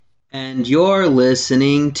And you're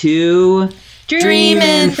listening to Dream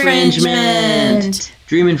Infringement.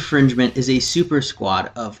 Dream Infringement is a super squad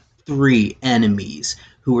of 3 enemies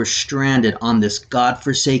who were stranded on this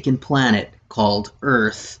godforsaken planet called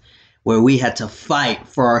Earth, where we had to fight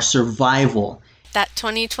for our survival. That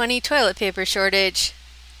 2020 toilet paper shortage,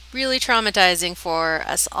 really traumatizing for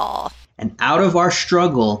us all. And out of our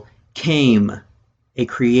struggle came a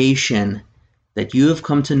creation that you have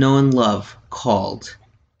come to know and love called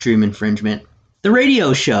Dream Infringement, the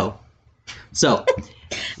radio show. So,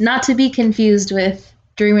 not to be confused with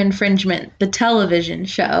Dream Infringement, the television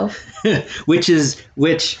show.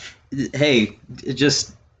 which, hey,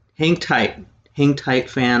 just hang tight,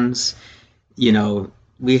 fans. You know,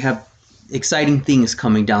 we have exciting things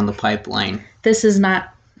coming down the pipeline. This is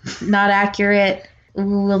not accurate.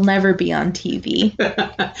 We'll never be on TV.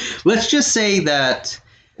 Let's just say that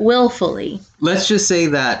willfully. Let's just say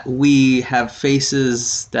that we have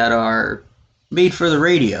faces that are made for the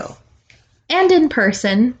radio. And in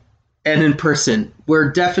person. We're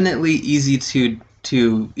definitely easy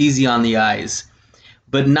on the eyes,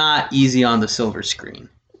 but not easy on the silver screen.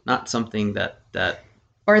 Not something that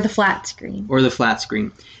or the flat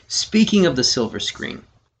screen. Speaking of the silver screen,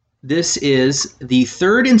 this is the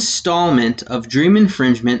 3rd installment of Dream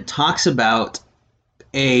Infringement, talks about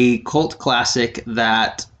a cult classic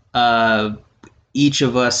that each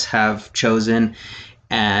of us have chosen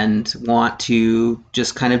and want to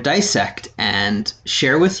just kind of dissect and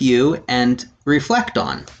share with you and reflect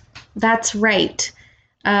on. That's right.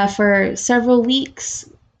 For several weeks,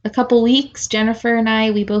 a couple weeks, Jennifer and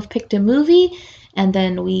I, we both picked a movie and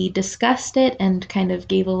then we discussed it and kind of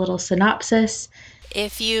gave a little synopsis.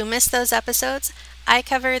 If you missed those episodes, I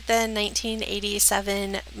covered the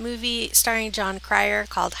 1987 movie starring John Cryer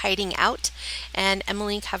called Hiding Out, and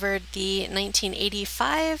Emily covered the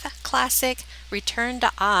 1985 classic Return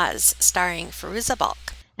to Oz starring Fairuza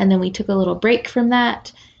Balk. And then we took a little break from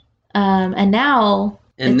that, and now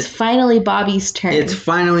it's finally Bobby's turn. It's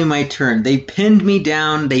finally my turn. They pinned me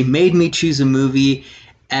down, they made me choose a movie,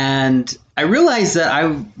 and I realized that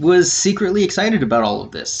I was secretly excited about all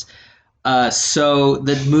of this. So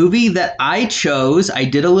the movie that I chose, I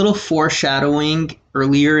did a little foreshadowing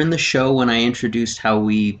earlier in the show when I introduced how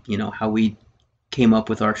we came up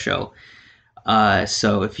with our show.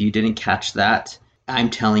 So if you didn't catch that, I'm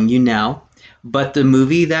telling you now. But the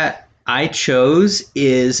movie that I chose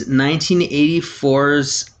is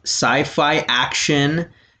 1984's sci-fi action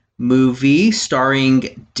movie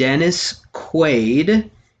starring Dennis Quaid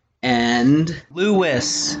and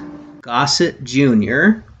Louis Gossett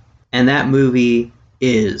Jr., and that movie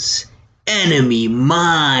is Enemy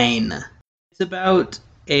Mine. It's about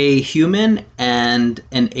a human and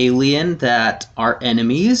an alien that are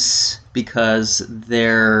enemies because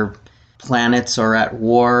their planets are at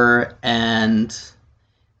war and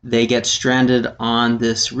they get stranded on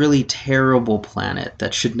this really terrible planet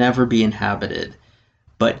that should never be inhabited.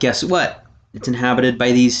 But guess what? It's inhabited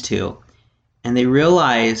by these two. And they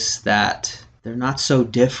realize that they're not so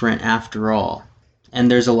different after all. And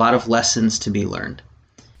there's a lot of lessons to be learned.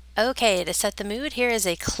 Okay, to set the mood, here is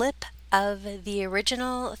a clip of the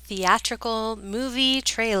original theatrical movie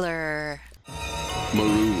trailer.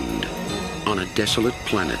 Marooned on a desolate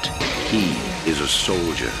planet, he is a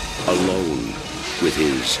soldier, alone with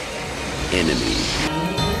his enemy.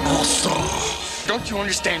 Also, don't you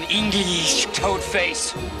understand English,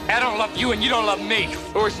 toad-face? I don't love you and you don't love me.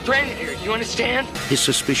 We're stranded here, you understand? His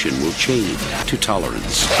suspicion will change to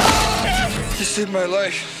tolerance. You saved my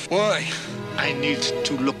life. Why? I need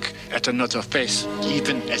to look at another face,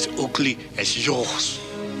 even as ugly as yours.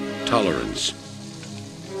 Tolerance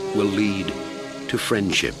will lead to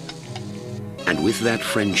friendship. And with that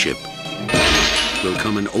friendship will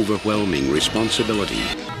come an overwhelming responsibility,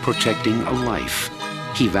 protecting a life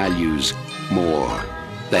he values more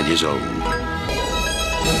than his own.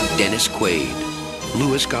 Dennis Quaid,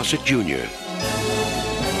 Louis Gossett Jr.,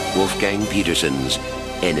 Wolfgang Petersen's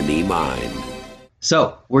Enemy Mine.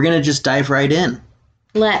 So, we're going to just dive right in.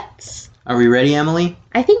 Let's. Are we ready, Emily?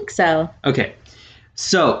 I think so. Okay.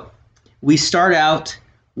 So, we start out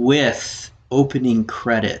with opening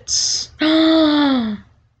credits.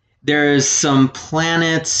 There's some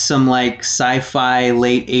planets, some like sci-fi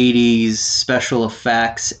late 80s special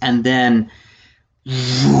effects, and then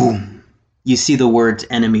boom, you see the words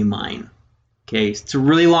Enemy Mine. Okay, it's a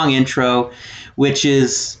really long intro, which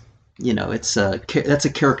is, you know, that's a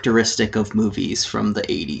characteristic of movies from the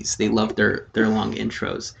 80s. They love their long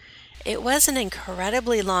intros. It was an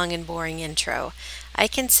incredibly long and boring intro. I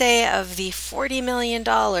can say of the $40 million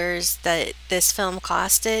that this film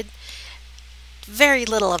costed, very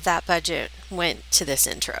little of that budget went to this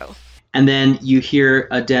intro. And then you hear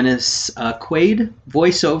a Dennis Quaid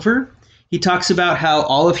voiceover. He talks about how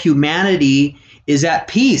all of humanity is at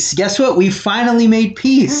peace. Guess what? We finally made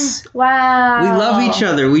peace. Wow. We love each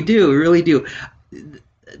other. We do. We really do.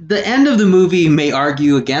 The end of the movie may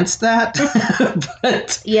argue against that,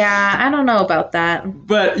 but yeah, I don't know about that.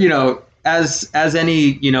 But as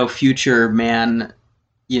any future man,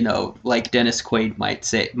 like Dennis Quaid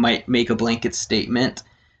might make a blanket statement,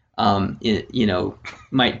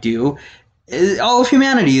 might do. All of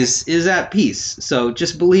humanity is at peace. So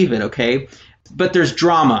just believe it, okay? But there's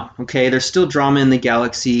drama, okay? There's still drama in the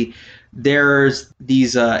galaxy. There's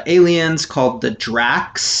these aliens called the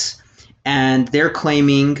Drax. And they're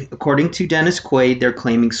claiming, according to Dennis Quaid, they're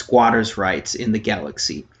claiming squatters' rights in the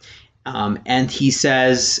galaxy. And he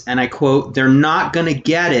says, and I quote, "They're not going to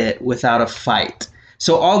get it without a fight."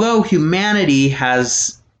 So although humanity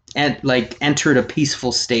has entered a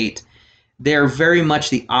peaceful state, they're very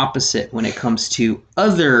much the opposite when it comes to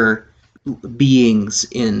other beings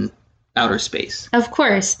in outer space. Of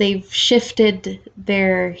course, they've shifted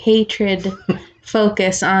their hatred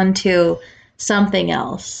focus onto something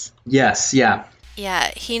else. Yes, yeah.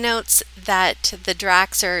 Yeah, he notes that the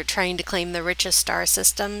Drax are trying to claim the richest star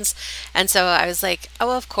systems, and so I was like,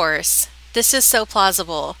 oh, of course. This is so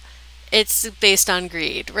plausible. It's based on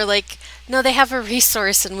greed. We're like, no, they have a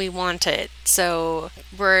resource and we want it, so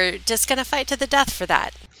we're just going to fight to the death for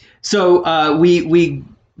that. So we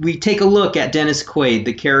take a look at Dennis Quaid,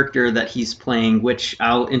 the character that he's playing, which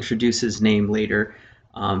I'll introduce his name later.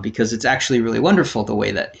 Because it's actually really wonderful the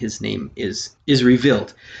way that his name is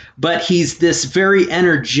revealed. But he's this very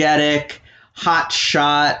energetic,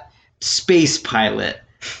 hotshot space pilot.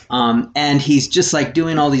 And he's just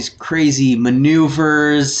doing all these crazy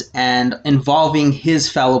maneuvers and involving his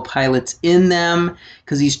fellow pilots in them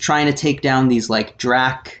because he's trying to take down these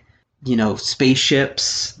Drac,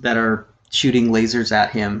 spaceships that are shooting lasers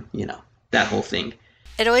at him, that whole thing.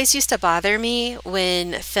 It always used to bother me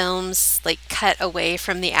when films cut away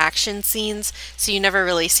from the action scenes, so you never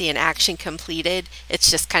really see an action completed.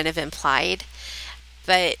 It's just kind of implied.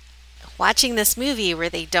 But watching this movie where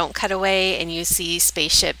they don't cut away and you see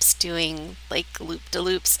spaceships doing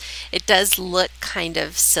loop-de-loops, it does look kind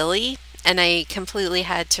of silly, and I completely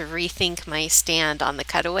had to rethink my stand on the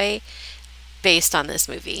cutaway based on this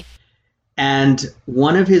movie. And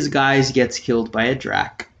one of his guys gets killed by a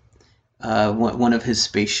Drac. One of his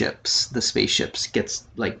spaceships, the spaceships gets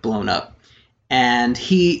blown up, and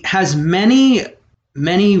he has many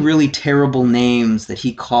really terrible names that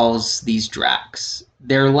he calls these Dracs.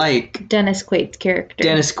 They're like Dennis Quaid's character.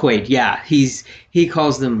 Dennis Quaid, yeah. He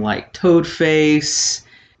calls them Toadface,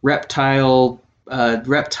 reptile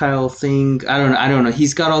thing. I don't know.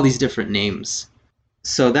 He's got all these different names.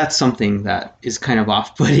 So that's something that is kind of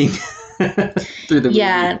off-putting through the movie.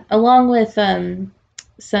 Yeah, along with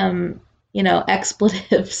some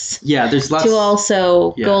expletives. Yeah, there's lots to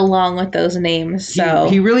also go along with those names. So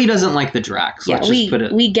he really doesn't like the Drax. Yeah,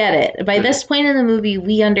 we get it. By this point in the movie,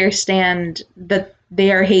 we understand that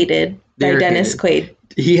they are hated by Dennis Quaid.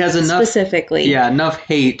 He has enough specifically. Yeah, enough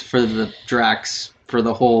hate for the Drax for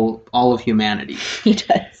all of humanity. He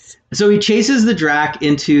does. So he chases the Drac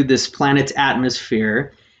into this planet's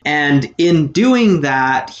atmosphere, and in doing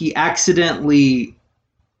that, he accidentally.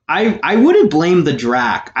 I wouldn't blame the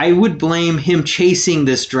Drac. I would blame him chasing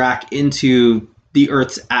this Drac into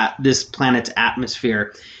this planet's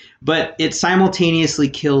atmosphere. But it simultaneously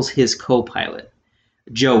kills his co-pilot,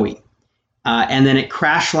 Joey. And then it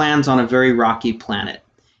crash lands on a very rocky planet.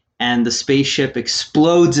 And the spaceship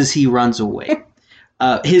explodes as he runs away.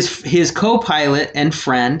 His co-pilot and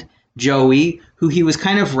friend, Joey, who he was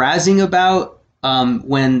kind of razzing about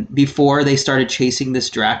before they started chasing this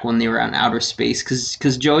Drac when they were on outer space,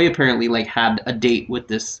 because Joey apparently had a date with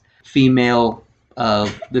this female,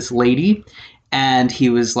 this lady, and he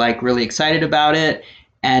was really excited about it,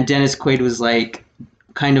 and Dennis Quaid was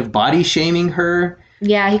kind of body shaming her.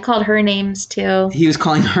 Yeah, he called her names too. He was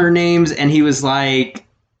calling her names, and he was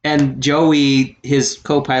and Joey, his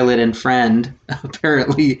co-pilot and friend,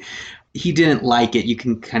 apparently. He didn't like it. You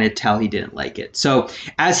can kind of tell he didn't like it. So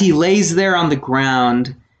as he lays there on the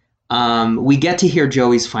ground, we get to hear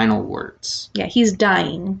Joey's final words. Yeah, he's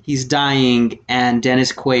dying. He's dying, and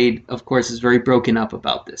Dennis Quaid, of course, is very broken up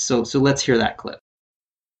about this. So let's hear that clip.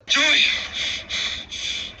 Joey!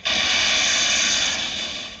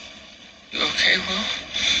 You okay, Will?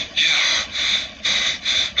 Yeah.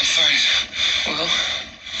 I'm fine. Will,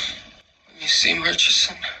 when you see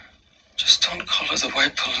Murchison, just don't call her the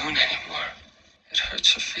white balloon anymore. It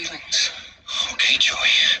hurts her feelings. Okay, Joey.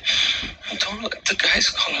 And don't let the guys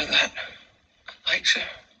call her that. likes her.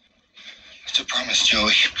 It's a promise,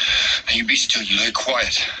 Joey. Now you be still, you lie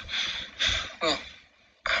quiet. Well,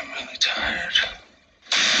 I'm really tired.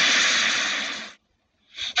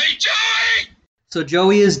 Hey, Joey! So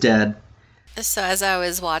Joey is dead. So as I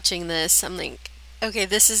was watching this, I'm like, okay,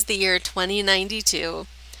 this is the year 2092,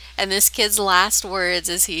 and this kid's last words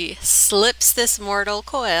as he slips this mortal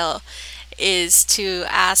coil is to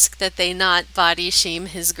ask that they not body shame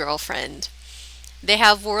his girlfriend. They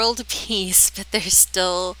have world peace, but they're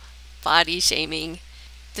still body shaming.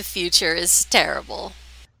 The future is terrible.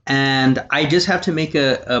 And I just have to make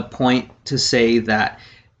a point to say that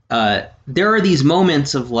there are these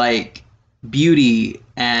moments of like beauty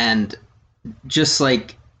and just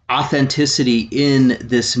like authenticity in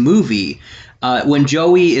this movie. When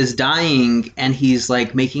Joey is dying and he's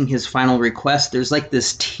like making his final request, there's like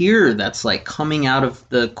this tear that's like coming out of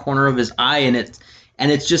the corner of his eye, and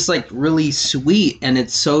it's just like really sweet, and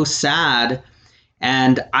it's so sad.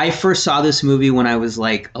 And I first saw this movie when I was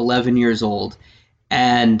like 11 years old,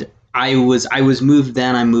 and I was moved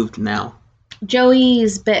then. I'm moved now.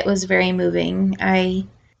 Joey's bit was very moving.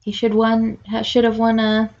 He should have won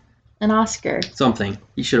an Oscar. Something.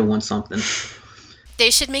 He should have won something.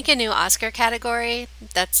 They should make a new Oscar category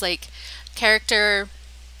that's like character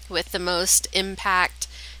with the most impact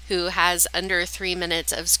who has under 3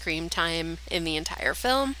 minutes of screen time in the entire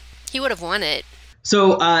film. He would have won it.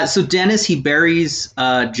 So Dennis, he buries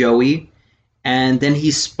Joey, and then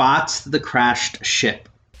he spots the crashed ship.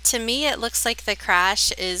 To me, it looks like the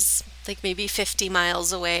crash is like maybe 50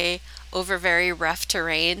 miles away over very rough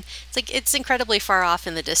terrain. It's like it's incredibly far off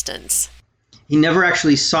in the distance. He never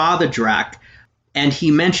actually saw the Drac, and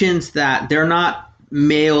he mentions that they're not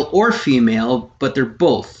male or female, but they're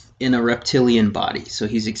both in a reptilian body. So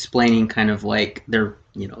he's explaining kind of like their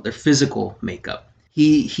physical makeup.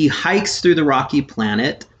 He hikes through the rocky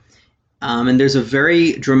planet, and there's a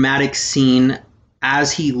very dramatic scene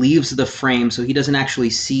as he leaves the frame, so he doesn't actually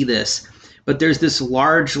see this. But there's this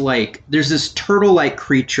there's this turtle-like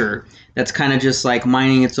creature that's kind of just like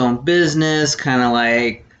minding its own business, kind of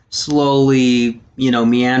like slowly,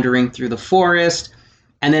 meandering through the forest.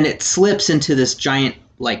 And then it slips into this giant,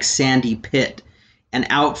 like, sandy pit. And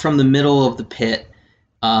out from the middle of the pit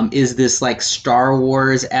is this, like, Star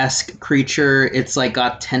Wars-esque creature. It's, like,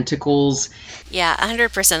 got tentacles. Yeah,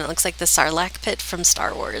 100% it looks like the Sarlacc pit from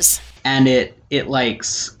Star Wars. And it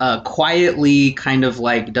quietly kind of,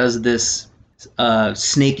 like, does this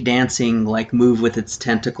snake dancing like move with its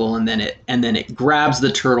tentacle, and then it grabs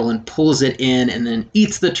the turtle and pulls it in, and then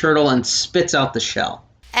eats the turtle and spits out the shell.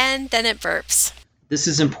 And then it burps. This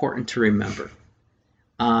is important to remember.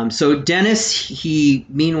 So Dennis,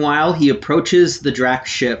 meanwhile he approaches the Drac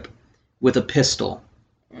ship with a pistol.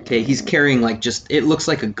 Okay, he's carrying it looks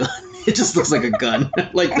like a gun. It just looks like a gun.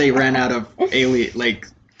 Like they ran out of alien, like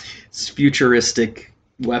futuristic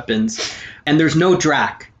weapons. And there's no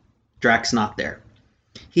Drac. Drac's not there.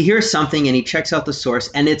 He hears something and he checks out the source,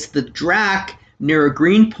 and it's the Drac near a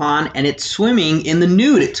green pond, and it's swimming in the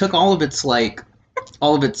nude. It took all of its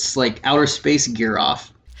outer space gear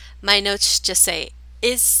off. My notes just say,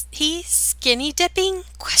 "Is he skinny dipping?" ?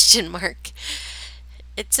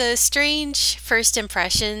 It's a strange first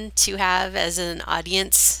impression to have as an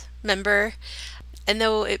audience member, and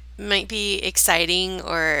though it might be exciting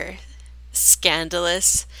or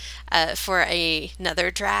scandalous for another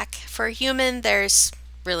Drac, for a human, there's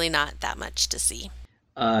really not that much to see.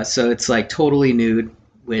 So it's like totally nude,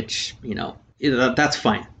 which, that's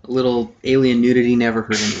fine. A little alien nudity never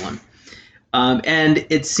hurt anyone. And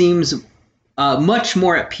it seems much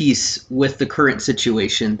more at peace with the current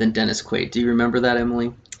situation than Dennis Quaid. Do you remember that,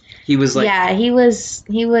 Emily? He was like... Yeah, he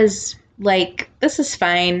was like, this is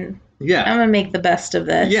fine. Yeah. I'm going to make the best of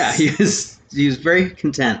this. Yeah, he was very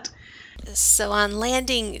content. So on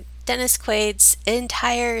landing, Dennis Quaid's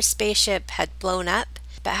entire spaceship had blown up,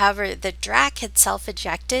 but however, the Drac had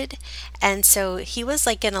self-ejected, and so he was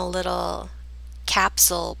like in a little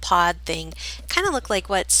capsule pod thing. Kind of looked like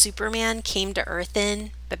what Superman came to Earth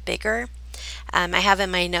in, but bigger. I have in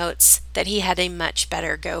my notes that he had a much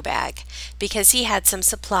better go bag because he had some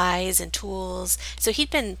supplies and tools. So he'd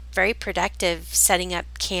been very productive setting up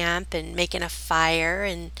camp and making a fire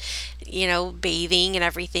and, bathing and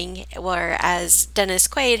everything. Whereas Dennis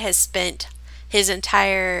Quaid has spent his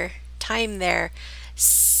entire time there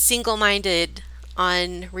single-minded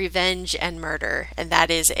on revenge and murder, and that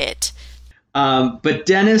is it. But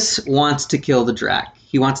Dennis wants to kill the Drac.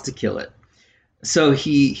 He wants to kill it. So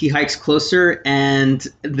he hikes closer and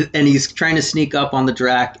he's trying to sneak up on the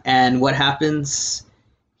Drac. And what happens?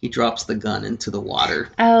 he drops the gun into the water.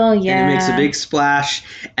 Oh, yeah. And he makes a big splash.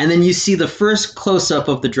 And then you see the first close-up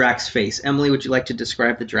of the Drack's face. Emily, would you like to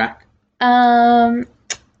describe the Drack?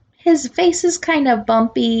 His face is kind of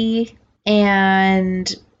bumpy,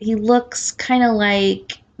 and he looks kind of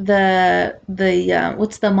like the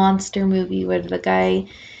what's the monster movie where the guy,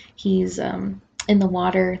 he's in the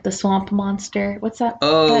water, the swamp monster. What's that?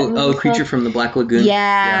 Oh, Creature from the Black Lagoon.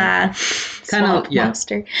 Yeah. Swamp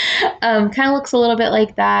monster. Kind of looks a little bit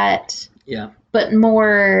like that. Yeah. But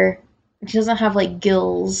more, he doesn't have like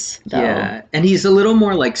gills though. Yeah. And he's a little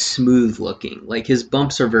more like smooth looking. Like his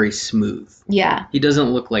bumps are very smooth. Yeah. He doesn't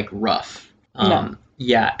look like rough. No.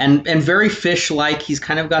 Yeah. And very fish-like. He's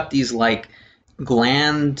kind of got these like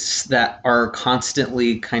glands that are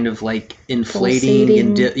constantly kind of like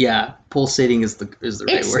inflating pulsating. Pulsating is the right word.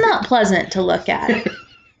 It's not pleasant to look at.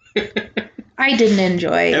 I didn't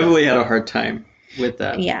enjoy. Emily had a hard time with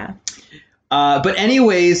that. Yeah. But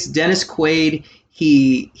anyways, Dennis Quaid,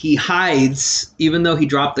 he hides, even though he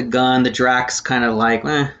dropped the gun. The Drack's kind of like,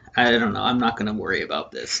 I don't know, I'm not going to worry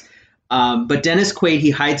about this. But Dennis Quaid,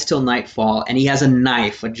 he hides till nightfall, and he has a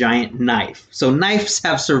knife, a giant knife. So knives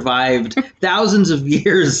have survived thousands of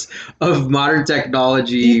years of modern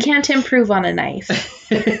technology. You can't improve on a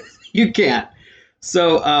knife. You can't.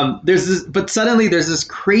 So suddenly there's this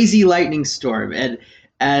crazy lightning storm,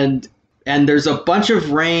 and there's a bunch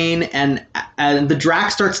of rain, and the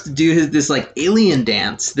Drack starts to do this like alien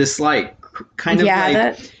dance, this like kind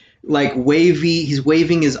of like wavy. He's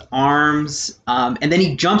waving his arms, and then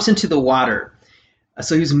he jumps into the water.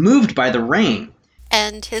 So he's moved by the rain.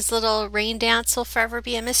 And his little rain dance will forever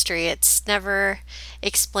be a mystery. It's never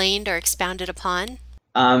explained or expounded upon.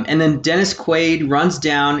 And then Dennis Quaid runs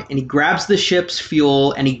down and he grabs the ship's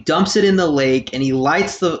fuel and he dumps it in the lake and he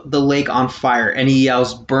lights the lake on fire and he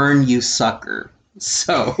yells, "Burn, you sucker."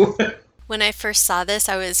 So when I first saw this,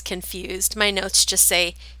 I was confused. My notes just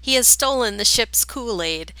say, he has stolen the ship's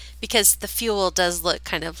Kool-Aid, because the fuel does look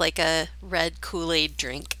kind of like a red Kool-Aid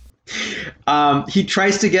drink. He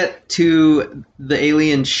tries to get to the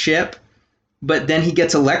alien ship, but then he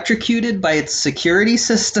gets electrocuted by its security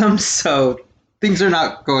system, so things are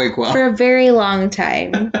not going well. For a very long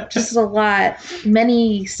time. Just a lot.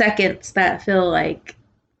 Many seconds that feel like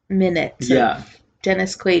minutes. Yeah.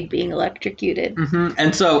 Dennis Quaid being electrocuted. Mm-hmm.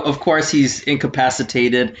 And so, of course, he's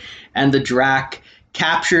incapacitated, and the Drack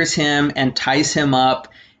captures him and ties him up.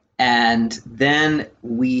 And then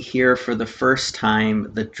we hear for the first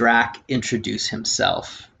time the Drack introduce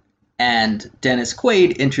himself. And Dennis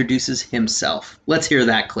Quaid introduces himself. Let's hear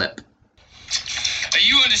that clip. Do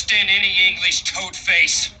you understand any English, toad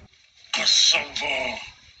face? Kasamba.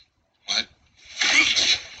 What?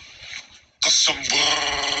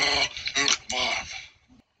 Kasamba.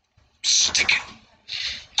 Stick it.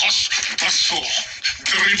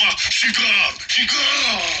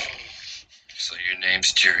 So your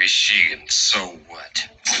name's Jerry Sheehan, so what?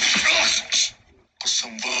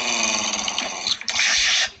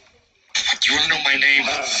 You wanna know my name?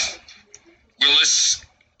 Willis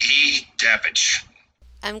E. Davidge.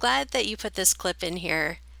 I'm glad that you put this clip in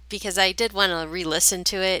here, because I did want to re-listen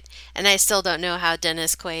to it, and I still don't know how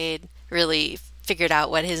Dennis Quaid really figured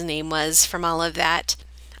out what his name was from all of that.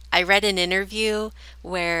 I read an interview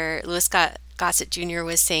where Louis Gossett Jr.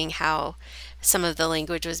 was saying how some of the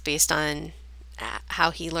language was based on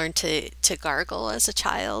how he learned to gargle as a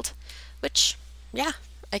child, which, yeah,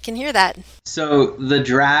 I can hear that. So the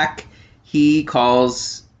Drack, he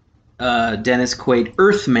calls Dennis Quaid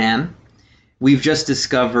Earthman. We've just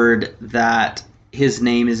discovered that his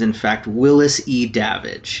name is in fact Willis E.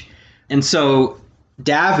 Davidge. And so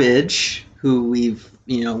Davidge, who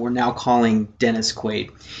we're now calling Dennis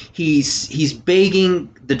Quaid, he's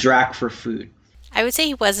begging the Drack for food. I would say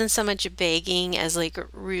he wasn't so much begging as like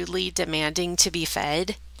rudely demanding to be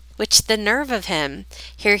fed, which the nerve of him.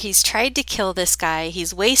 Here he's tried to kill this guy,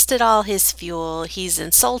 he's wasted all his fuel, he's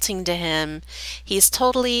insulting to him, he's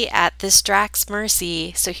totally at this Drack's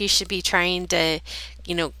mercy, so he should be trying to,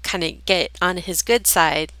 kind of get on his good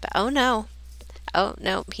side. But oh no,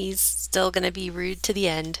 he's still going to be rude to the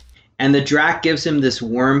end. And the Drack gives him this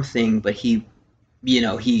worm thing, but he's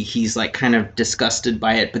like kind of disgusted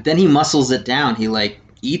by it, but then he muscles it down. He like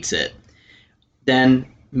eats it. Then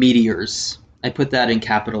meteors. I put that in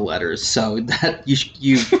capital letters so that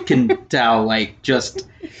you can tell like just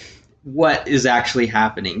what is actually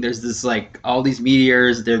happening. There's this like all these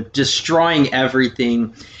meteors, they're destroying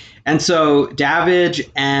everything. And so Davidge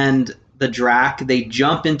and the Drack, they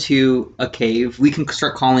jump into a cave. We can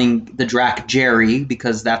start calling the Drack Jerry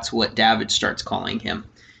because that's what Davidge starts calling him.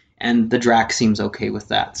 And the Drac seems okay with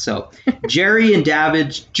that. So Jerry and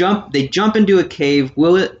Davidge jump into a cave.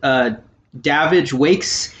 Davidge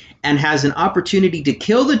wakes and has an opportunity to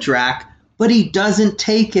kill the Drac, but he doesn't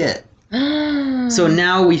take it. So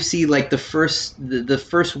now we see like the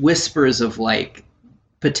first whispers of like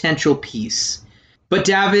potential peace. But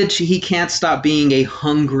Davidge, he can't stop being a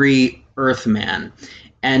hungry Earthman.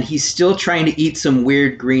 And he's still trying to eat some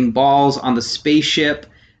weird green balls on the spaceship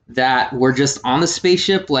that were just on the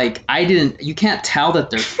spaceship. Like, you can't tell that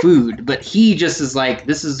they're food, but he just is like,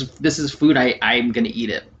 this is food, I'm going to eat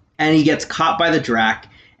it. And he gets caught by the Drac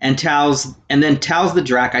and tells the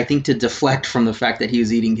Drac, I think to deflect from the fact that he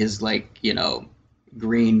was eating his like,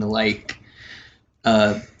 green like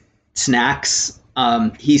snacks.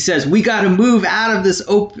 He says, we got to move out of this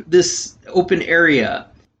open area.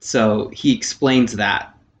 So he explains that.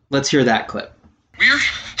 Let's hear that clip. We're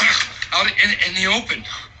out in the open.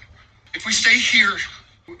 If we stay here,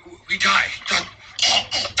 we die.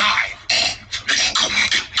 Die.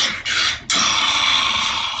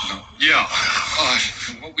 Yeah.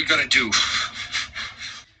 What we gotta do?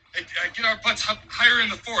 Get our butts up higher in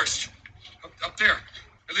the forest. Up there.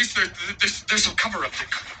 At least there's some cover up there.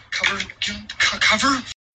 Cover?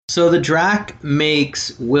 So the Drac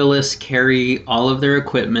makes Willis carry all of their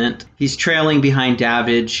equipment. He's trailing behind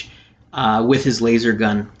Davidge with his laser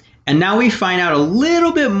gun. And now we find out a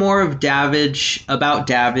little bit more of about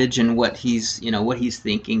Davidge and what he's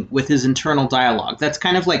thinking with his internal dialogue. That's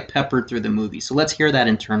kind of like peppered through the movie. So let's hear that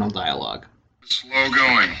internal dialogue. Slow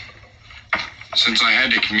going. Since I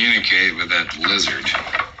had to communicate with that lizard,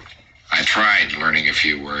 I tried learning a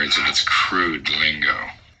few words of its crude lingo.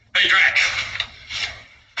 Hey, Drac,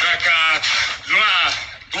 drogo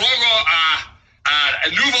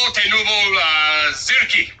nuvo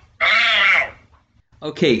zirki.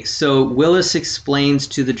 Okay, so Willis explains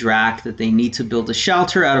to the Drac that they need to build a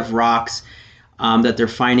shelter out of rocks that they're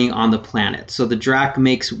finding on the planet. So the Drac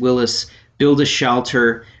makes Willis build a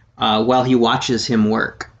shelter while he watches him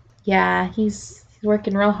work. Yeah, he's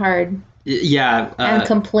working real hard. Yeah. And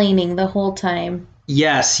complaining the whole time.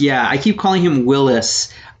 Yes, yeah. I keep calling him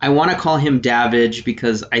Willis. I want to call him Davidge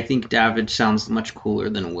because I think Davidge sounds much cooler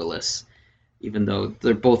than Willis, even though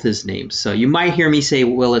they're both his names. So you might hear me say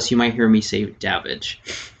Willis, you might hear me say Davidge.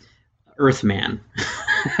 Earthman.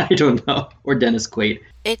 I don't know. Or Dennis Quaid.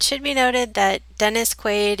 It should be noted that Dennis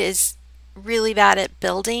Quaid is really bad at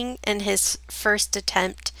building, and his first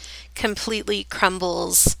attempt completely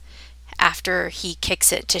crumbles after he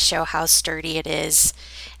kicks it to show how sturdy it is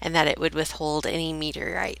and that it would withhold any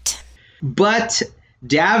meteorite. But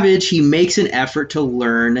Davidge, he makes an effort to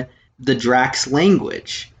learn the Drac's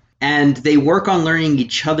language, and they work on learning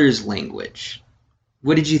each other's language.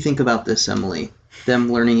 What did you think about this, Emily?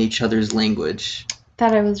 Them learning each other's language.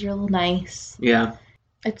 Thought it was real nice. Yeah.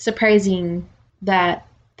 It's surprising that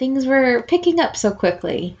things were picking up so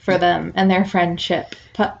quickly for them and their friendship,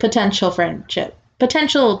 potential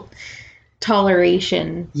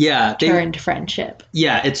toleration. Yeah, turned friendship.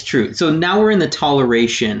 Yeah, it's true. So now we're in the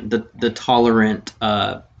toleration, the tolerant,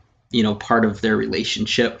 part of their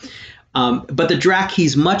relationship. But the Drac,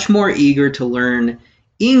 he's much more eager to learn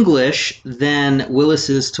English than Willis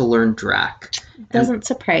is to learn Drac. Doesn't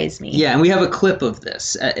surprise me. Yeah, and we have a clip of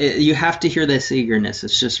this. You have to hear this eagerness.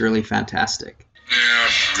 It's just really fantastic. Yeah,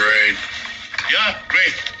 great. Yeah,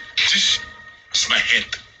 great. This is my head.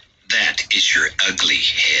 That is your ugly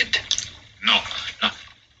head. No.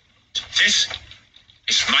 This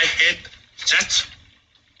is my head. That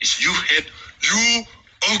is you head. You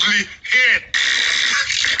ugly head.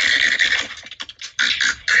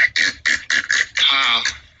 Ha,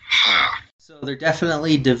 ha. So they're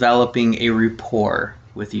definitely developing a rapport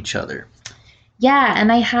with each other. Yeah,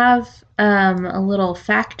 and I have a little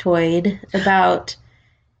factoid about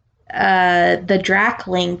the Drac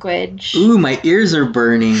language. Ooh, my ears are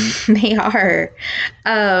burning. They are.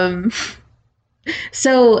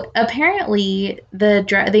 So apparently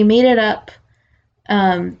they made it up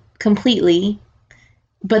completely,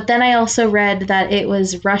 but then I also read that it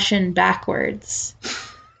was Russian backwards.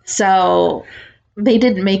 So they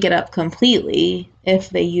didn't make it up completely if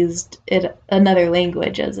they used another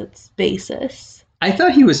language as its basis. I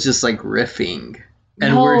thought he was just like riffing.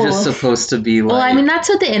 And No. we're just supposed to be like... Well, I mean, that's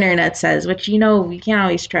what the internet says, which, you can't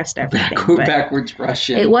always trust everything. but backwards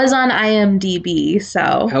Russian. it was on IMDb,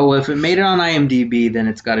 so... Oh, if it made it on IMDb, then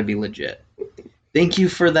it's got to be legit. Thank you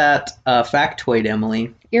for that factoid,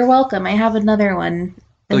 Emily. You're welcome. I have another one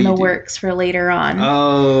in you the do? works for later on.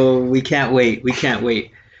 Oh, we can't wait.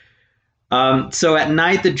 So at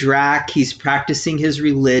night, the Drac, he's practicing his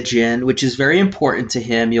religion, which is very important to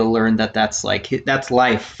him. You'll learn that that's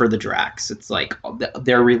life for the Dracs. It's like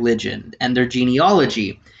their religion and their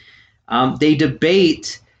genealogy. They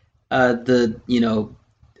debate Davidge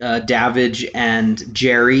and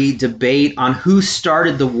Jerry debate on who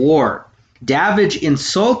started the war. Davidge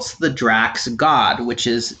insults the Drac's god, which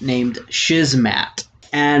is named Shizmat.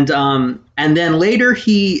 And then later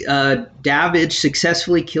Davidge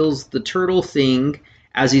successfully kills the turtle thing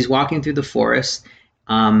as he's walking through the forest.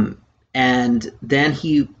 And then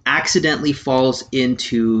he accidentally falls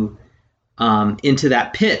into that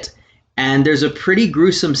pit. And there's a pretty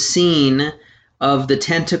gruesome scene of the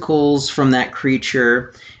tentacles from that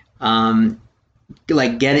creature. You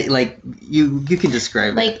can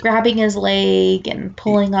describe like it. Grabbing his leg and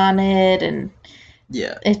pulling on it, and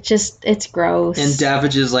yeah, it's gross. And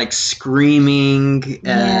Davidge is like screaming,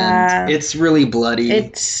 and it's really bloody.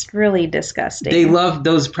 It's really disgusting. They love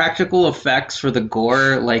those practical effects for the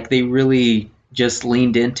gore. Like they really just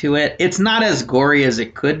leaned into it. It's not as gory as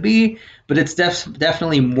it could be, but it's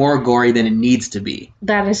definitely more gory than it needs to be.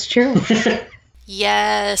 That is true.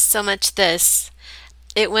 Yes, so much this.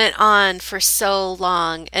 It went on for so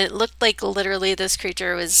long, and it looked like literally this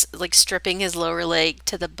creature was like stripping his lower leg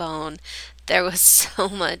to the bone. There was so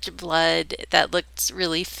much blood that looked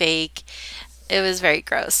really fake. It was very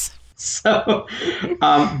gross. So,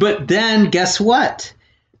 but then guess what?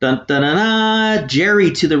 Dun, dun, dun, dun,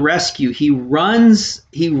 Jerry to the rescue. He runs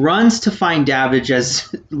to find Davidge,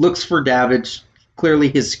 as looks for Davidge. Clearly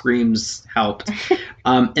his screams helped.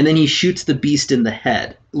 And then he shoots the beast in the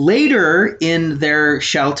head. Later in their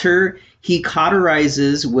shelter, he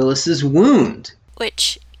cauterizes Willis's wound.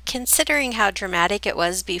 Which, considering how dramatic it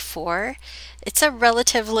was before, it's a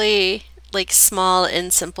relatively small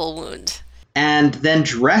and simple wound. And then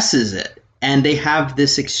dresses it. And they have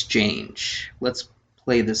this exchange. Let's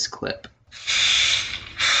play this clip.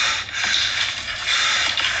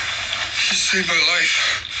 You saved my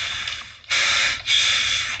life.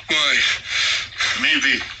 Why?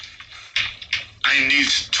 Maybe I need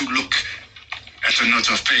to look at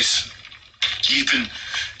another face, even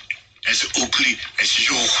as ugly as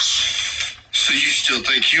yours. So you still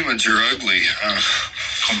think humans are ugly, huh?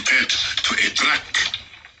 Compared to a Drac,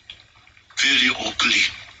 very ugly.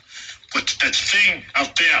 But that thing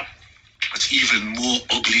out there was even more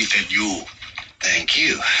ugly than you. Thank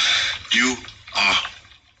you. You are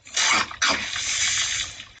welcome.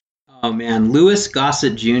 Oh man, Louis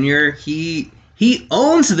Gossett Jr. He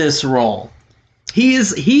owns this role.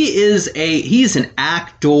 He's an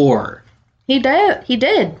actor. He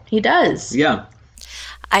does. Yeah.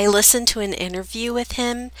 I listened to an interview with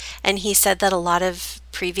him, and he said that a lot of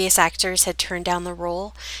previous actors had turned down the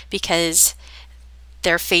role because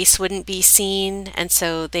their face wouldn't be seen, and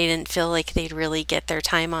so they didn't feel like they'd really get their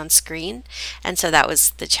time on screen. And so that was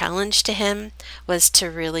the challenge to him, was to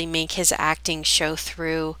really make his acting show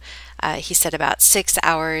through. He said about 6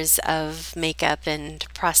 hours of makeup and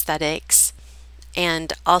prosthetics,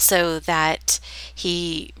 and also that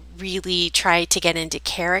he really tried to get into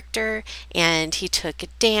character, and he took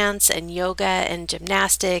dance and yoga and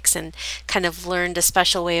gymnastics and kind of learned a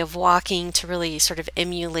special way of walking to really sort of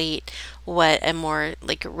emulate what a more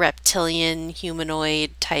reptilian humanoid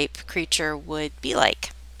type creature would be like.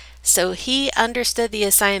 So he understood the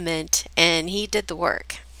assignment and he did the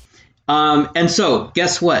work. And so,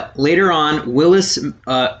 guess what? Later on,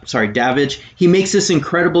 Davidge, he makes this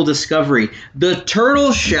incredible discovery. The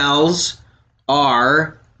turtle shells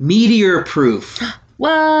are meteor-proof.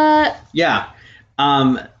 What? Yeah.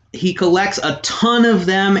 He collects a ton of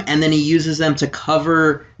them, and then he uses them to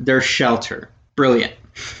cover their shelter. Brilliant.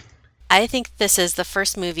 I think this is the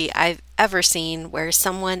first movie I've ever seen where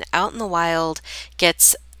someone out in the wild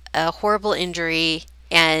gets a horrible injury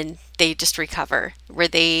and they just recover, where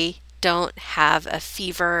they don't have a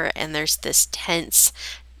fever and there's this tense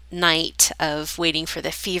night of waiting for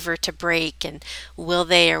the fever to break and will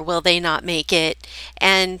they or will they not make it.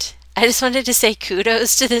 And I just wanted to say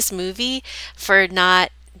kudos to this movie for not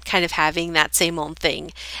kind of having that same old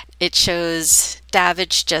thing. It shows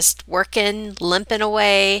Davidge just working, limping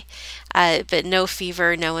away, but no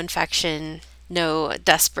fever, no infection, no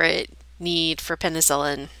desperate need for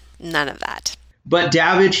penicillin, none of that. But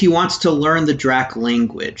Davidge, he wants to learn the Drac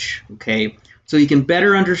language, okay? So he can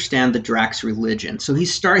better understand the Drac's religion. So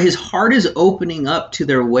his heart is opening up to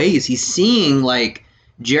their ways. He's seeing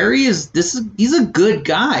Jerry he's a good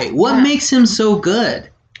guy. What makes him so good?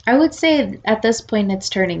 I would say at this point it's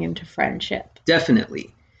turning into friendship.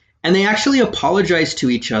 Definitely. And they actually apologize to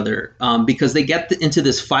each other because they get into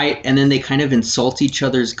this fight and then they kind of insult each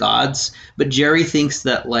other's gods. But Jerry thinks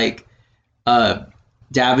that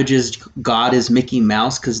Davage's god is Mickey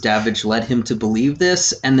Mouse because Davidge led him to believe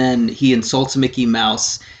this, and then he insults Mickey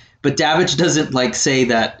Mouse. But Davidge doesn't like say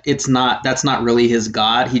that that's not really his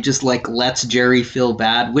god. He just like lets Jerry feel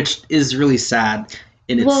bad, which is really sad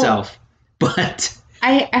in itself. But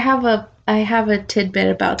I have a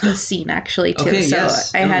tidbit about this scene actually too. Okay, so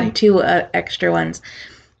yes, I had two extra ones.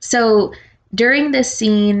 So during this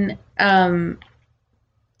scene,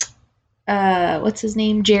 what's his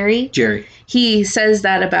name? Jerry. He says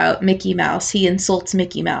that about Mickey Mouse. He insults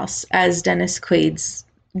Mickey Mouse as Dennis Quaid's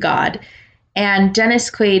god. And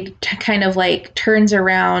Dennis Quaid kind of like turns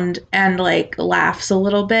around and like laughs a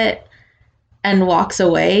little bit and walks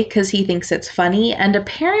away because he thinks it's funny. And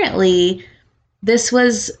apparently this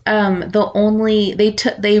was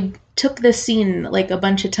they took this scene like a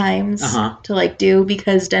bunch of times to like do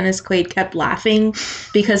because Dennis Quaid kept laughing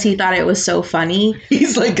because he thought it was so funny.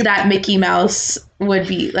 He's like that Mickey Mouse would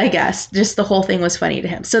be, I guess, just the whole thing was funny to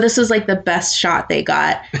him. So this was like the best shot they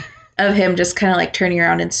got of him just kind of like turning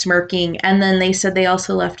around and smirking. And then they said they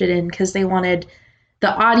also left it in because they wanted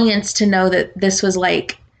the audience to know that this was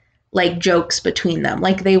like jokes between them.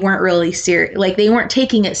 Like they weren't really serious. Like they weren't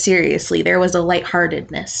taking it seriously. There was a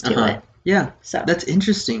lightheartedness to it. Yeah. So that's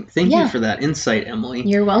interesting. Thank you for that insight, Emily.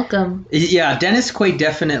 You're welcome. Yeah, Dennis Quaid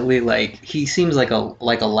definitely he seems like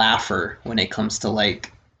a laugher when it comes to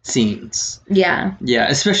like scenes. Yeah. Yeah,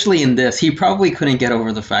 especially in this. He probably couldn't get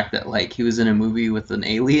over the fact that like he was in a movie with a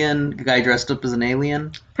guy dressed up as an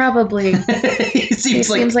alien. Probably. He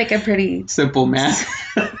seems like a pretty simple man.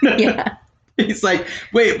 Yeah. He's like,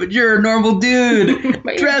 wait, but you're a normal dude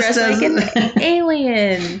dressed as like an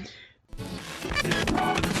alien.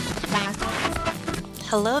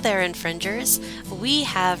 Hello there, Infringers. We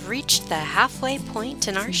have reached the halfway point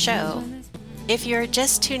in our show. If you're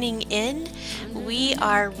just tuning in, we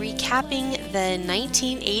are recapping the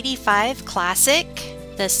 1985 classic,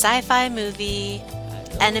 the sci-fi movie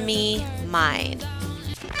Enemy Mine.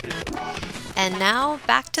 And now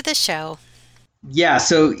back to the show. Yeah,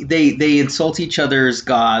 so they insult each other's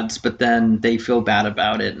gods, but then they feel bad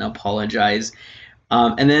about it and apologize.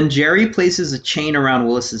 And then Jerry places a chain around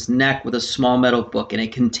Willis's neck with a small metal book, and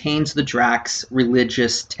it contains the Drax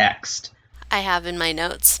religious text. I have in my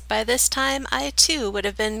notes, by this time I too would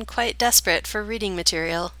have been quite desperate for reading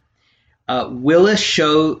material. David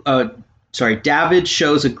shows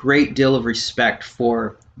a great deal of respect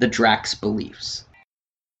for the Drax beliefs.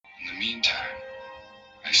 In the meantime,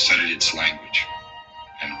 I studied its language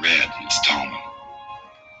and read its Talmud.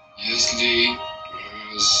 Yesli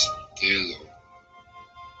was Delo.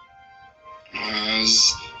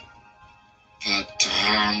 Was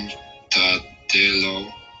Patam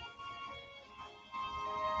Tadelo.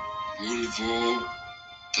 Ulvo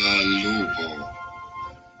Dalubo.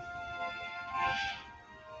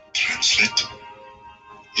 Translate.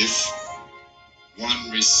 If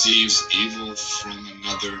one receives evil from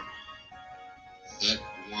another, let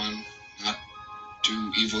one not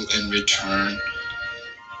do evil in return.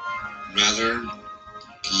 Rather,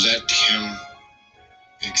 let him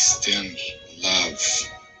extend love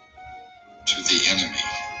to the enemy,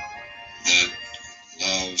 that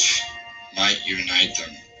love might unite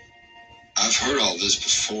them. I've heard all this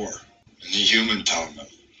before in the human Talmud.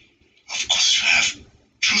 Of course you have.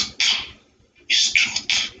 Truth is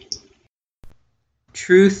truth.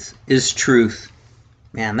 Truth is truth.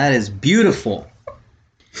 Man, that is beautiful.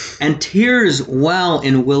 And tears well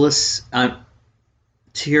in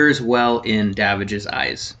Davage's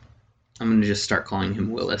eyes. I'm gonna just start calling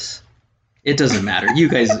him Willis. It doesn't matter. You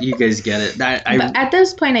guys get it. But at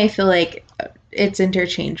this point, I feel like it's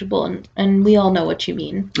interchangeable, and we all know what you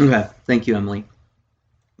mean. Okay, thank you, Emily.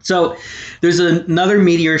 So there's another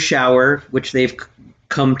meteor shower, which they've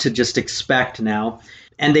come to just expect now,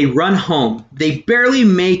 and they run home. They barely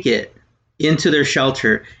make it into their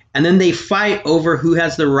shelter, and then they fight over who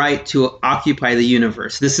has the right to occupy the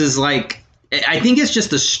universe. This is like, I think it's just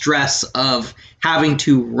the stress of having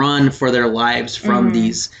to run for their lives from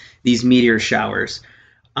these meteor showers.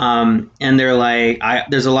 And they're like,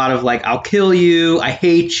 there's a lot of like, I'll kill you, I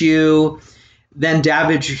hate you. Then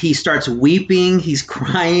Davidge, he starts weeping, he's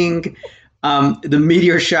crying. The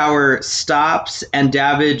meteor shower stops, and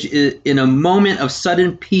Davidge, in a moment of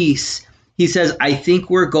sudden peace, he says, I think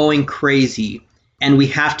we're going crazy, and we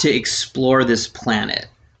have to explore this planet.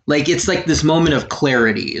 Like, it's like this moment of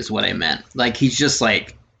clarity is what I meant. Like, he's just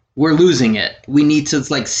like, we're losing it. We need to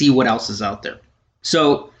like see what else is out there.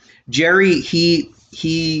 So Jerry, he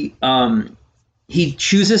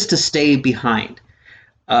chooses to stay behind.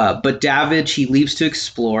 But Davidge, he leaves to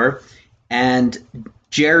explore, and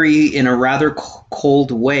Jerry, in a rather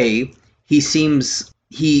cold way, he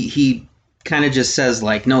kind of just says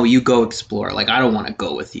like, no, you go explore. Like, I don't want to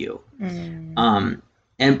go with you.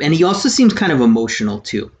 And he also seems kind of emotional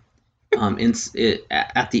too.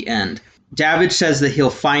 At the end, Davidge says that he'll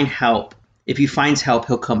find help. If he finds help,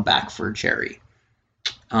 he'll come back for Jerry.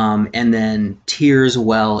 And then tears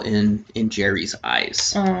well in Jerry's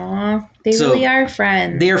eyes. Aww, they really are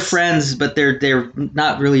friends. They are friends, but they're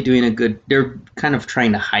not really doing a good. They're kind of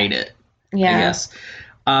trying to hide it. Yeah. I guess.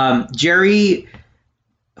 Jerry,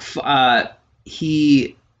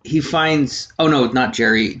 he finds. Oh no, not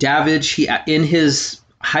Jerry. Davidge. He in his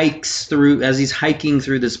hikes through as he's hiking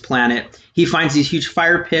through this planet, he finds these huge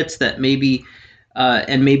fire pits that maybe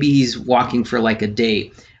he's walking for like a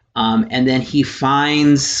day. And then he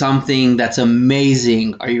finds something that's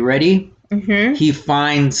amazing. Are you ready? Mm-hmm. He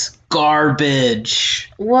finds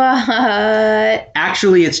garbage. What?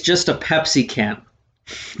 Actually, it's just a Pepsi can.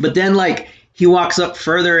 But then, like, he walks up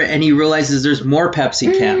further and he realizes there's more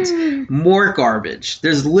Pepsi cans, more garbage.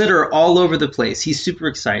 There's litter all over the place. He's super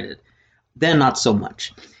excited. Then not so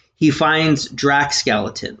much. He finds Drac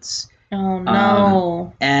skeletons. Oh,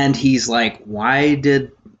 no. And he's like,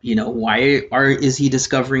 is he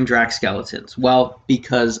discovering Drac skeletons? Well,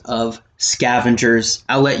 because of scavengers.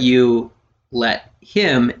 I'll let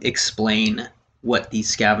him explain what these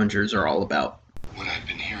scavengers are all about. What I'd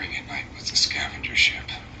been hearing at night was the scavenger ship.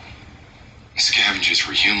 The scavengers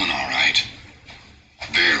were human, all right.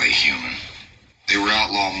 Barely human. They were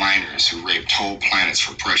outlaw miners who raped whole planets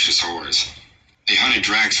for precious ores. They hunted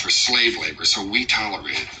Dracs for slave labor, so we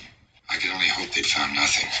tolerated them. I could only hope they'd found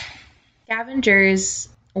nothing. Scavengers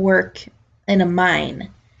work in a mine.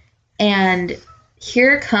 And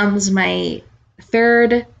here comes my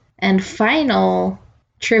third and final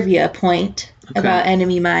trivia point about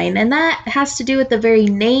Enemy Mine. And that has to do with the very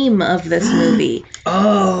name of this movie.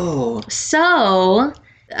 Oh. So,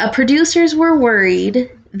 producers were worried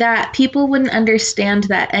that people wouldn't understand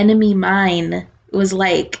that Enemy Mine was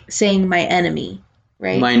like saying my enemy,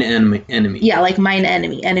 right? Mine enemy. Yeah, like mine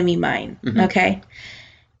enemy mine. Mm-hmm. Okay.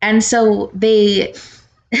 And so they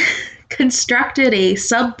constructed a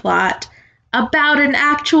subplot about an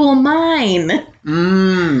actual mine,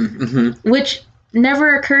 mm-hmm. which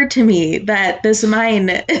never occurred to me that this mine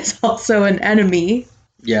is also an enemy.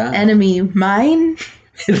 Yeah. Enemy mine?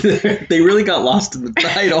 They really got lost in the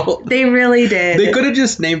title. They really did. They could have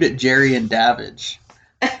just named it Jerry and Davidge.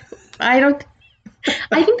 I think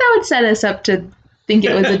that would set us up to think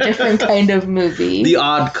it was a different kind of movie. The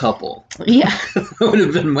Odd Couple. Yeah. That would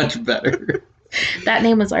have been much better. That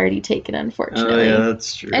name was already taken, unfortunately. Oh, yeah,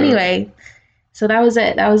 that's true. Anyway, so that was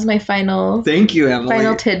it. That was my final. Thank you, Emily.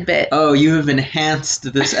 Final tidbit. Oh, you have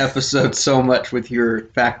enhanced this episode so much with your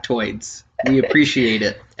factoids. We appreciate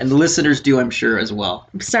it. And the listeners do, I'm sure, as well.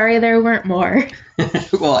 I'm sorry there weren't more.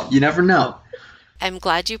 Well, you never know. I'm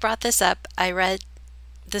glad you brought this up. I read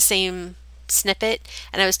the same snippet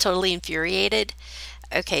and I was totally infuriated.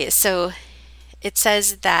 Okay, so it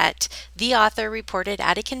says that the author reported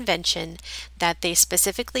at a convention that they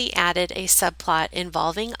specifically added a subplot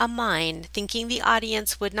involving a mine, thinking the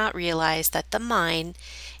audience would not realize that the mine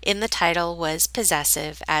in the title was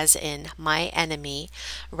possessive, as in my enemy,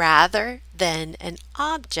 rather than an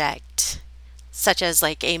object, such as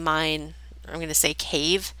like a mine, I'm going to say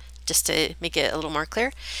cave, just to make it a little more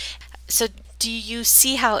clear. So do you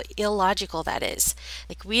see how illogical that is?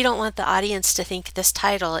 Like, we don't want the audience to think this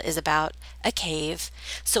title is about a cave,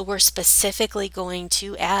 so we're specifically going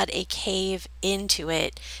to add a cave into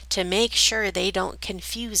it to make sure they don't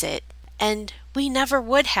confuse it. And we never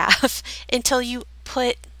would have until you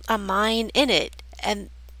put a mine in it,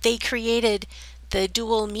 and they created the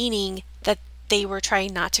dual meaning that they were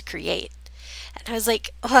trying not to create. And I was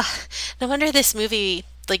like, ugh, no wonder this movie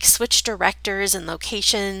like switched directors and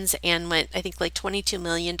locations and went, I think, like $22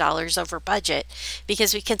 million over budget,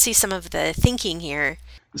 because we can see some of the thinking here.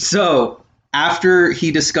 So after he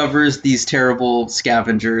discovers these terrible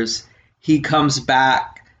scavengers, he comes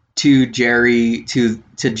back to Jerry, to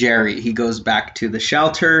Jerry. He goes back to the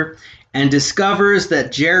shelter and discovers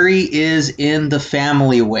that Jerry is in the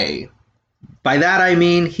family way. By that I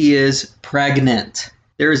mean he is pregnant.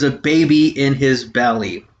 There is a baby in his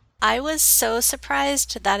belly. I was so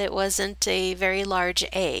surprised that it wasn't a very large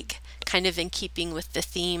egg, kind of in keeping with the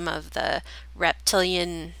theme of the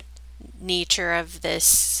reptilian nature of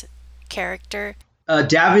this character.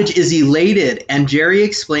 Davidge is elated, and Jerry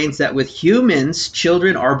explains that with humans,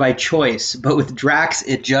 children are by choice, but with Dracs,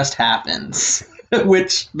 it just happens.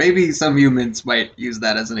 Which maybe some humans might use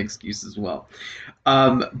that as an excuse as well.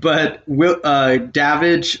 But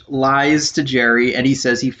Davidge lies to Jerry, and he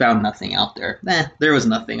says he found nothing out there. There was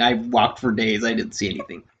nothing. I walked for days. I didn't see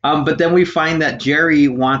anything. But then we find that Jerry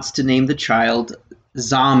wants to name the child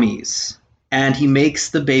Zommies, and he makes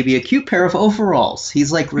the baby a cute pair of overalls.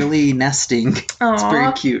 He's like really nesting. Aww. It's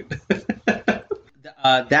very cute.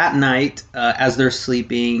 That night, as they're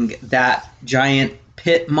sleeping, that giant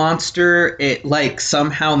pit monster, it like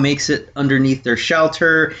somehow makes it underneath their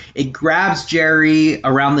shelter. It grabs Jerry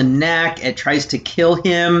around the neck. It tries to kill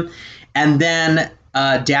him. And then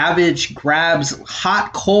Davidge grabs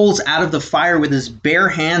hot coals out of the fire with his bare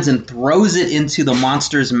hands and throws it into the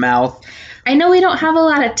monster's mouth. I know we don't have a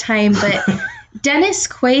lot of time, but Dennis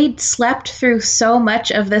Quaid slept through so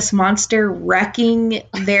much of this monster wrecking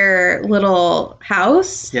their little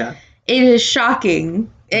house. Yeah. It is shocking.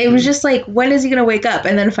 It was just like, when is he going to wake up?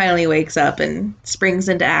 And then finally wakes up and springs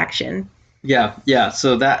into action. Yeah.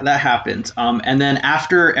 So that happens. And then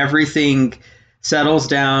after everything settles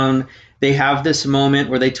down, they have this moment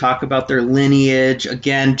where they talk about their lineage.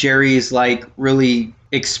 Again, Jerry's like really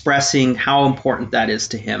expressing how important that is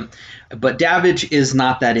to him. But Davidge is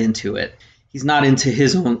not that into it. He's not into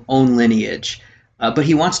his own lineage. But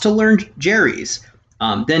he wants to learn Jerry's.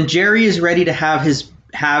 Then Jerry is ready to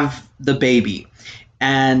have the baby,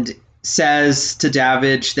 and says to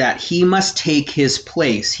Davidge that he must take his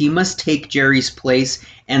place. He must take Jerry's place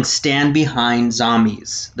and stand behind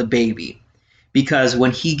Zommies, the baby. Because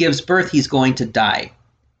when he gives birth, he's going to die.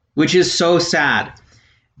 Which is so sad.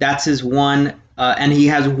 That's his one, and he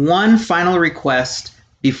has one final request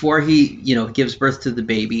before he, gives birth to the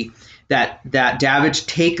baby, that Davidge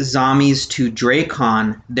take Zommies to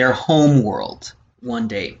Dracon, their home world, one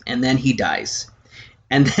day, and then he dies.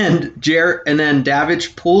 And then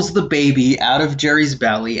Davidge pulls the baby out of Jerry's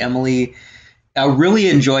belly. Emily really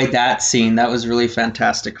enjoyed that scene. That was really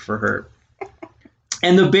fantastic for her.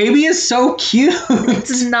 And the baby is so cute.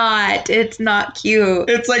 It's not cute.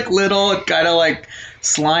 It's like little, kind of like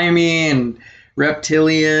slimy and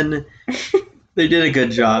reptilian. They did a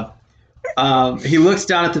good job. He looks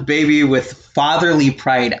down at the baby with fatherly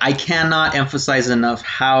pride. I cannot emphasize enough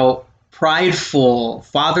how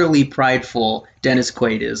fatherly prideful Dennis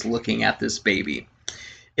Quaid is looking at this baby.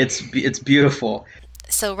 It's beautiful.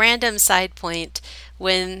 So, random side point,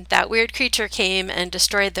 when that weird creature came and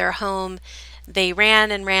destroyed their home, they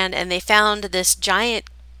ran and they found this giant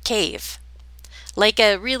cave. Like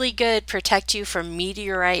a really good protect you from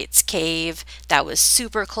meteorites cave that was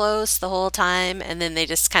super close the whole time, and then they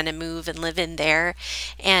just kind of move and live in there.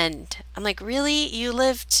 And I'm like, really? You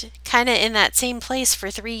lived kind of in that same place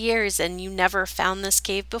for 3 years and you never found this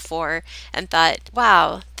cave before and thought,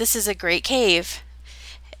 wow, this is a great cave.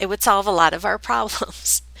 It would solve a lot of our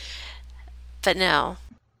problems. But no.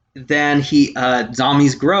 Then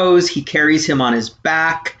Zommies grows. He carries him on his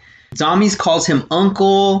back. Zommies calls him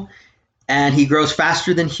uncle. And he grows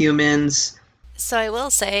faster than humans. So I will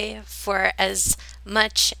say, for as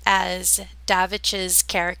much as Davidge's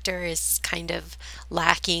character is kind of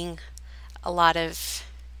lacking a lot of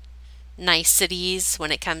niceties when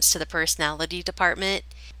it comes to the personality department,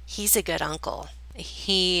 he's a good uncle.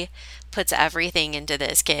 He puts everything into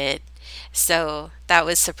this kid. So that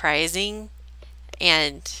was surprising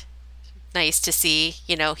and nice to see,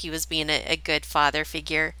 he was being a good father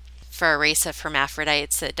figure for a race of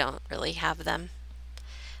hermaphrodites that don't really have them.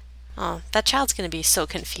 Oh, that child's going to be so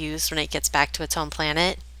confused when it gets back to its home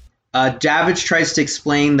planet. Davidge tries to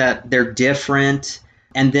explain that they're different,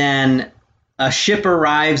 and then a ship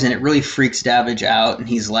arrives and it really freaks Davidge out, and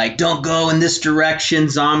he's like, don't go in this direction,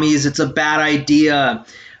 Zommies, it's a bad idea.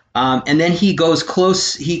 And then he goes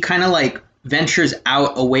close, he kind of like ventures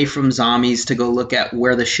out away from Zommies to go look at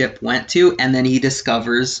where the ship went to, and then he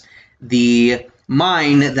discovers the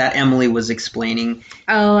mine that Emily was explaining.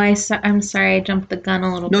 Oh, I'm sorry, I jumped the gun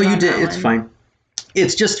a little bit. No, you did. It's fine.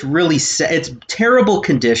 It's just really it's terrible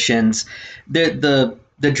conditions. The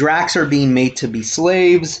Dracs are being made to be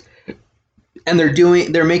slaves, and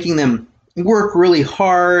they're making them work really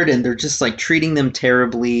hard, and they're just like treating them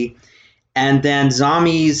terribly. And then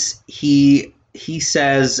Zommies, he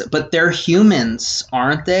says, but they're humans,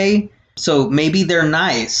 aren't they? So maybe they're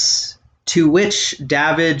nice. To which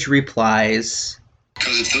Davidge replies,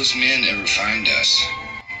 because if those men ever find us,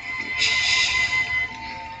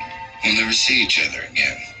 we'll never see each other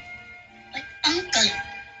again. But Uncle,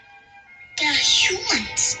 they're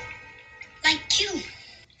humans, like you.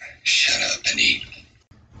 Shut up and eat.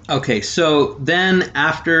 Okay, so then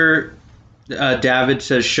after Davidge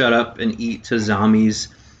says shut up and eat to Zommies,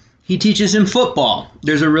 he teaches him football.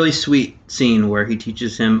 There's a really sweet scene where he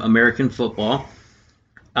teaches him American football.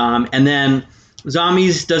 And then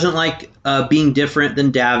Zombies doesn't like being different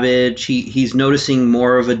than Davidge. He's noticing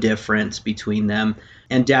more of a difference between them.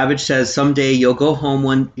 And Davidge says, "Someday you'll go home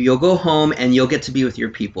and you'll get to be with your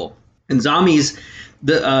people." And Zombies,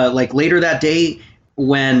 like later that day,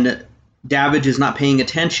 when Davidge is not paying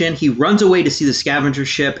attention, he runs away to see the scavenger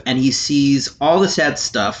ship, and he sees all the sad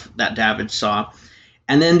stuff that Davidge saw.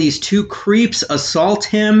 And then these two creeps assault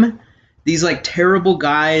him. These like terrible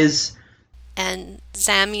guys. And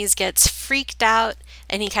Zombies gets freaked out,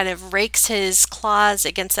 and he kind of rakes his claws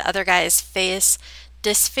against the other guy's face,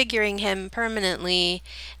 disfiguring him permanently,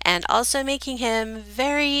 and also making him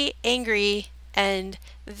very angry and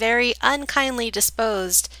very unkindly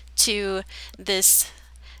disposed to this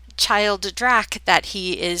child Drac that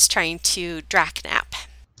he is trying to Dracnap.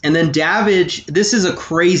 And then Davidge, this is a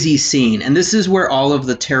crazy scene, and this is where all of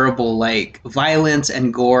the terrible like violence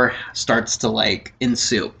and gore starts to like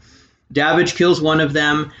ensue. Davidge kills one of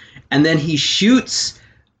them, and then he shoots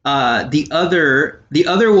the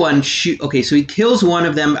other one. Okay, so he kills one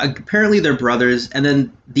of them. Apparently they're brothers, and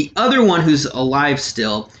then the other one who's alive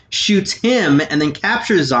still shoots him, and then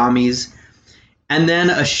captures Zombies. And then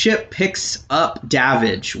a ship picks up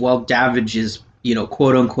Davidge while Davidge is,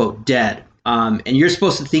 quote unquote dead. And you're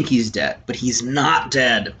supposed to think he's dead, but he's not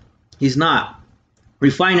dead. He's not. We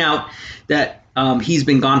find out that he's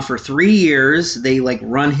been gone for 3 years. They like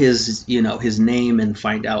run his name and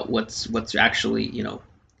find out what's actually,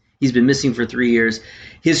 he's been missing for 3 years.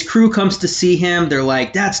 His crew comes to see him. They're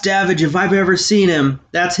like, "That's Davidge. If I've ever seen him,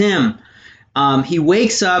 that's him." He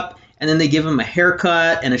wakes up, and then they give him a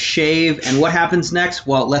haircut and a shave. And what happens next?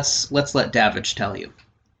 Well, let's let Davidge tell you.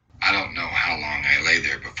 I don't know how long I lay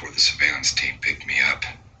there before the surveillance team picked me up.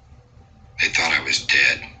 They thought I was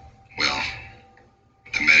dead. Well,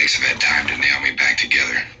 the medics have had time to nail me back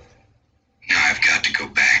together. Now I've got to go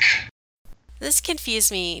back. This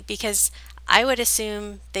confused me because I would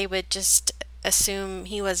assume they would just assume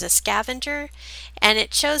he was a scavenger, and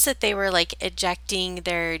it shows that they were like ejecting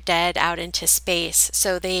their dead out into space.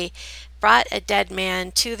 So they brought a dead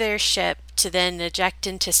man to their ship to then eject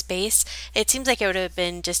into space. It seems like it would have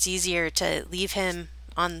been just easier to leave him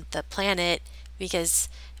on the planet because,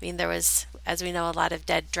 there was, as we know, a lot of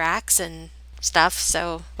dead Dracs and stuff,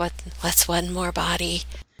 so what's one more body?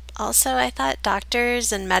 Also, I thought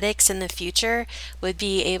doctors and medics in the future would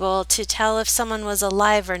be able to tell if someone was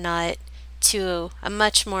alive or not to a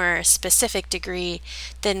much more specific degree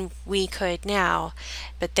than we could now,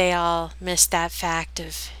 but they all missed that fact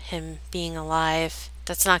of him being alive.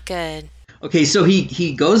 That's not good. Okay, so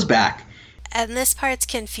he goes back. And this part's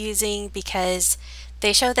confusing because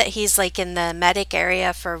they show that he's like in the medic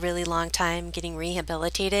area for a really long time getting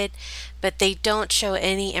rehabilitated, but they don't show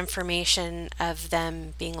any information of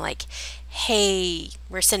them being like, "Hey,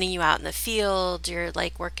 we're sending you out in the field, you're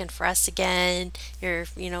like working for us again, you're,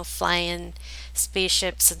 flying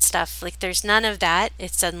spaceships and stuff." Like there's none of that.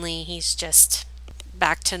 It's suddenly he's just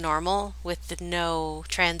back to normal with no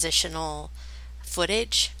transitional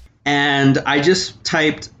footage. And I just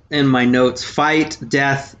typed in my notes, fight,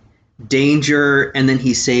 death, danger, and then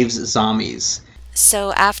he saves Zombies.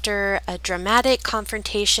 So after a dramatic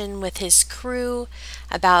confrontation with his crew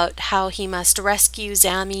about how he must rescue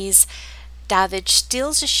Zombies, Davidge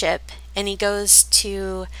steals a ship and he goes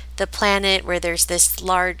to the planet where there's this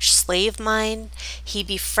large slave mine. He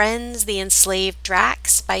befriends the enslaved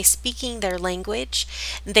Dracs by speaking their language.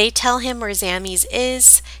 They tell him where Zombies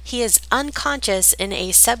is. He is unconscious in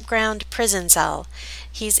a subground prison cell.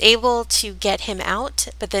 He's able to get him out,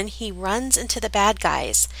 but then he runs into the bad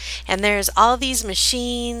guys. And there's all these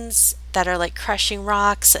machines that are like crushing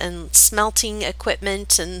rocks and smelting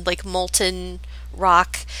equipment and like molten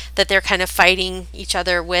rock that they're kind of fighting each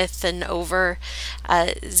other with and over.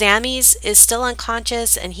 Zombies is still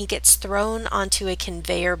unconscious and he gets thrown onto a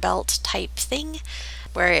conveyor belt type thing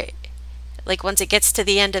where like once it gets to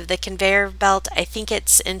the end of the conveyor belt, I think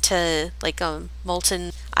it's into like a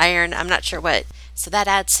molten iron. I'm not sure what. So that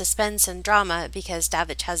adds suspense and drama because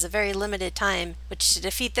Davidge has a very limited time which to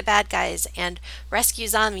defeat the bad guys and rescue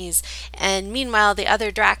Zombies. And meanwhile, the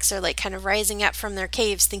other Dracs are like kind of rising up from their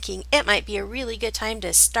caves thinking it might be a really good time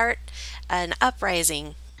to start an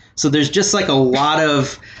uprising. So there's just like a lot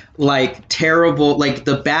of like terrible, like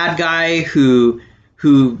the bad guy who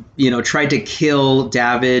tried to kill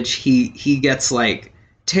Davidge, he gets like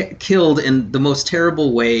killed in the most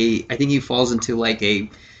terrible way. I think he falls into like a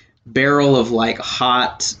barrel of like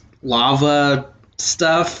hot lava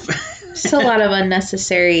stuff. Just a lot of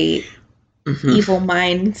unnecessary evil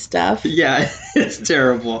mind stuff. Yeah, it's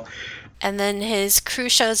terrible. And then his crew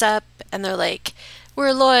shows up and they're like,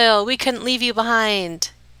 "We're loyal, we couldn't leave you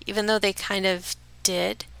behind," even though they kind of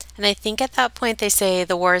did. And I think at that point they say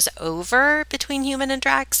the war's over between human and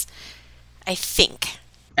Drax. I think.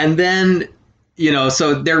 And then,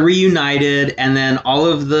 so they're reunited, and then all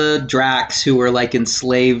of the Drax who were like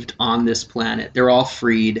enslaved on this planet, they're all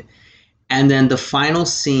freed. And then the final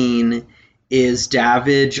scene is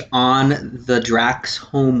Davidge on the Drax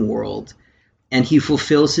homeworld, and he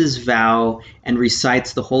fulfills his vow and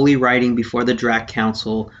recites the holy writing before the Drac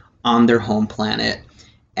Council on their home planet.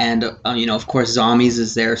 And, of course, Zombies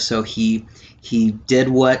is there, so he did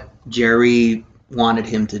what Jerry wanted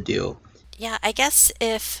him to do. Yeah, I guess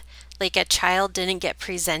if like a child didn't get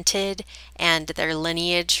presented and their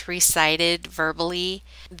lineage recited verbally,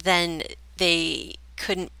 then they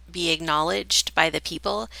couldn't be acknowledged by the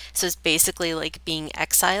people. So it's basically like being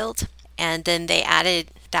exiled. And then they added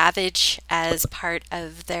Davidge as part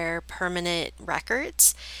of their permanent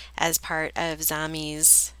records, as part of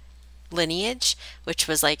Zami's lineage, which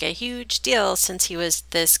was like a huge deal since he was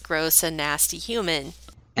this gross and nasty human.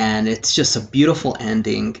 And it's just a beautiful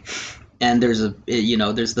ending. And there's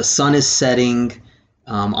the sun is setting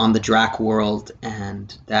on the Drac world,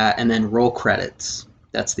 and then roll credits.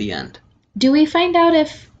 That's the end. Do we find out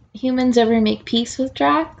if humans ever make peace with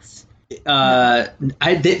Drax?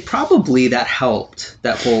 Probably that helped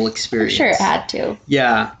that whole experience. I'm sure it had to.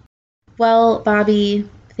 Yeah. Well, Bobby,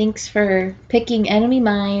 thanks for picking Enemy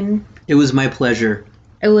Mine. It was my pleasure.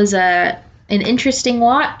 It was an interesting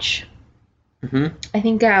watch. Mm-hmm. I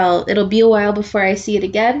think it'll be a while before I see it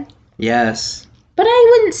again. Yes. But I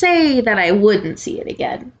wouldn't say that I wouldn't see it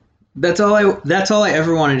again. That's all I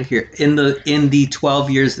ever wanted to hear. In the 12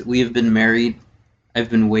 years that we have been married, I've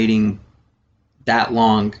been waiting that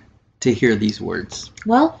long to hear these words.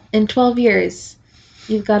 Well, in 12 years,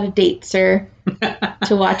 you've got a date, sir,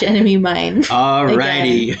 to watch Enemy Mine.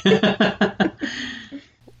 Alrighty.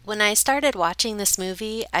 When I started watching this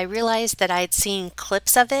movie, I realized that I'd seen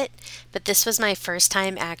clips of it, but this was my first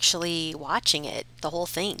time actually watching it, the whole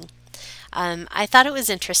thing. I thought it was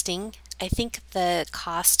interesting. I think the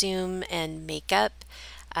costume and makeup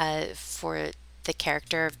for the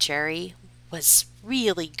character of Jerry was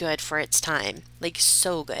really good for its time, like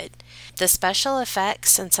so good. The special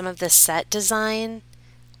effects and some of the set design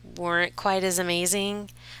weren't quite as amazing,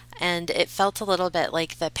 and it felt a little bit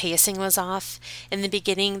like the pacing was off. In the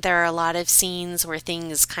beginning, there are a lot of scenes where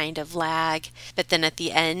things kind of lag, but then at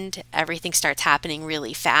the end, everything starts happening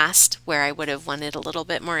really fast, where I would have wanted a little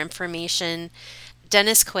bit more information.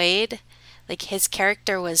 Dennis Quaid, like his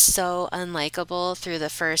character was so unlikable through the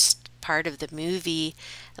first part of the movie.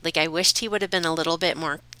 Like I wished he would have been a little bit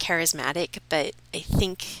more charismatic, but I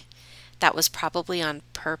think that was probably on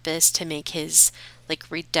purpose to make his like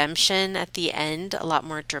redemption at the end a lot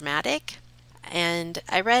more dramatic. And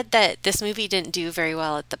I read that this movie didn't do very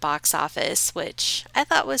well at the box office, which I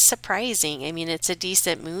thought was surprising. I mean, it's a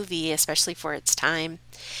decent movie, especially for its time.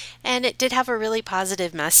 And it did have a really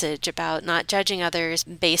positive message about not judging others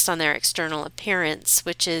based on their external appearance,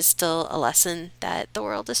 which is still a lesson that the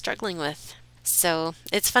world is struggling with. So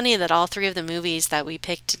it's funny that all three of the movies that we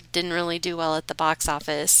picked didn't really do well at the box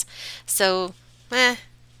office. So,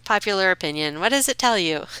 popular opinion. What does it tell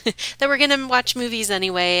you? That we're going to watch movies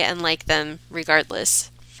anyway and like them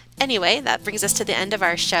regardless. Anyway, that brings us to the end of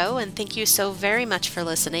our show, and thank you so very much for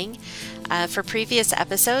listening. For previous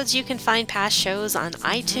episodes, you can find past shows on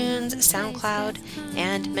iTunes, SoundCloud,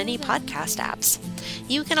 and many podcast apps.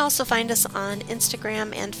 You can also find us on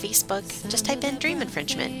Instagram and Facebook. Just type in Dream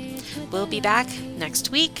Infringement. We'll be back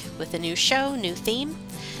next week with a new show, new theme.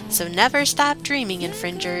 So never stop dreaming,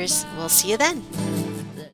 Infringers. We'll see you then.